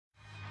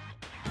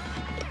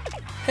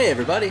Hey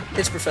everybody,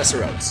 it's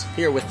Professor Oats,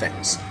 here with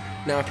things.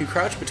 Now if you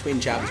crouch between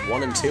jabs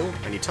 1 and 2,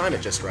 and you time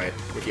it just right,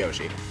 with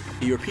Yoshi,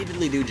 you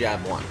repeatedly do jab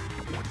 1.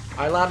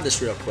 I labbed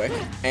this real quick,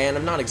 and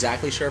I'm not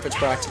exactly sure if it's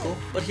practical,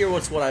 but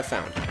here's what I've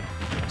found.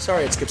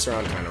 Sorry it skips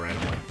around kinda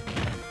randomly.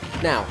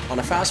 Now, on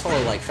a fast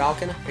faller like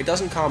Falcon, it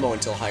doesn't combo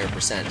until higher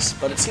percents,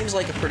 but it seems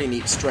like a pretty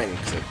neat string,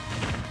 because it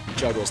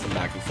juggles them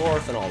back and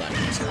forth and all that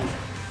good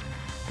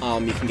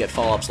stuff. You can get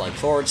follow-ups like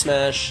forward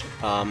smash.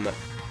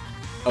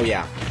 Oh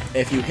yeah,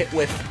 if you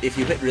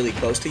hit really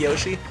close to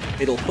Yoshi,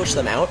 it'll push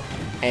them out,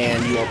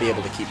 and you won't be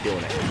able to keep doing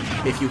it.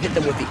 If you hit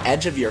them with the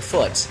edge of your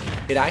foot,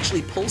 it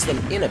actually pulls them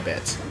in a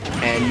bit,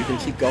 and you can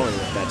keep going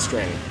with that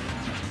string.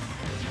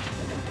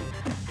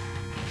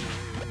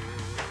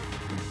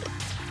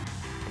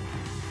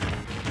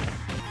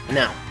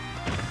 Now,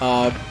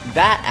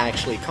 that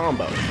actually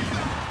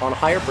comboed. On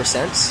higher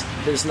percents,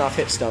 there's enough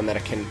hitstone that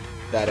it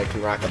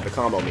can rack up the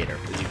combo meter,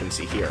 as you can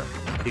see here.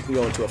 You can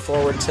go into a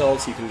forward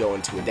tilt, you can go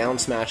into a down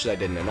smash that I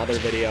did in another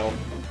video.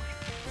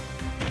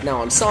 Now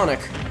on Sonic,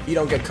 you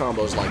don't get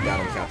combos like that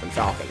on Captain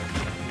Falcon,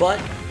 but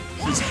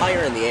he's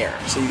higher in the air,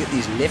 so you get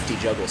these nifty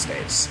juggle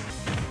states.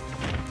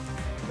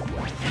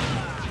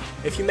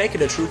 If you make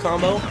it a true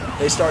combo,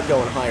 they start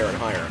going higher and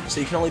higher, so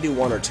you can only do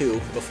 1 or 2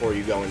 before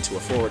you go into a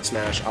forward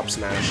smash, up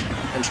smash,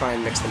 and try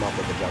and mix them up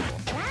with a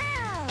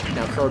juggle.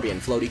 Now Kirby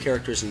and floaty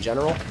characters in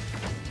general,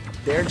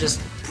 they're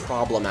just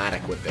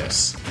problematic with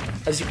this.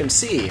 As you can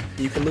see,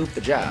 you can loop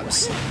the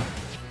jabs,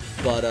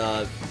 but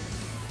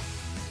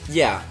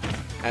yeah,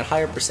 at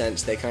higher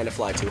percents they kind of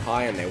fly too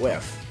high and they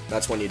whiff.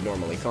 That's when you'd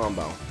normally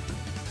combo.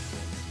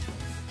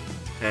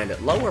 And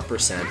at lower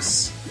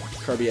percents,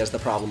 Kirby has the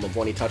problem of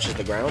when he touches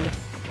the ground,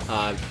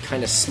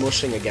 kind of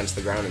smushing against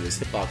the ground and his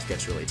hitbox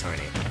gets really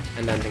tiny,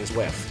 and then things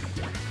whiff.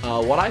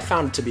 What I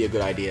found to be a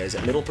good idea is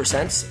at middle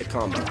percents, it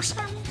combos.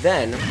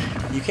 Then,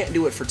 you can't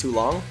do it for too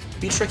long,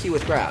 be tricky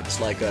with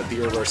grabs, like a B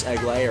reverse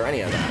egg lay or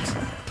any of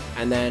that,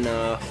 and then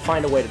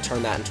find a way to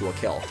turn that into a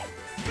kill.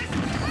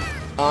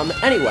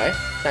 Anyway,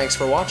 thanks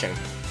for watching,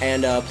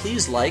 and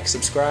please like,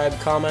 subscribe,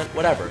 comment,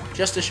 whatever,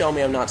 just to show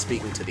me I'm not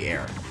speaking to the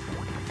air.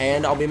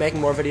 And I'll be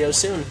making more videos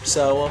soon,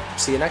 so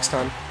see you next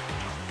time.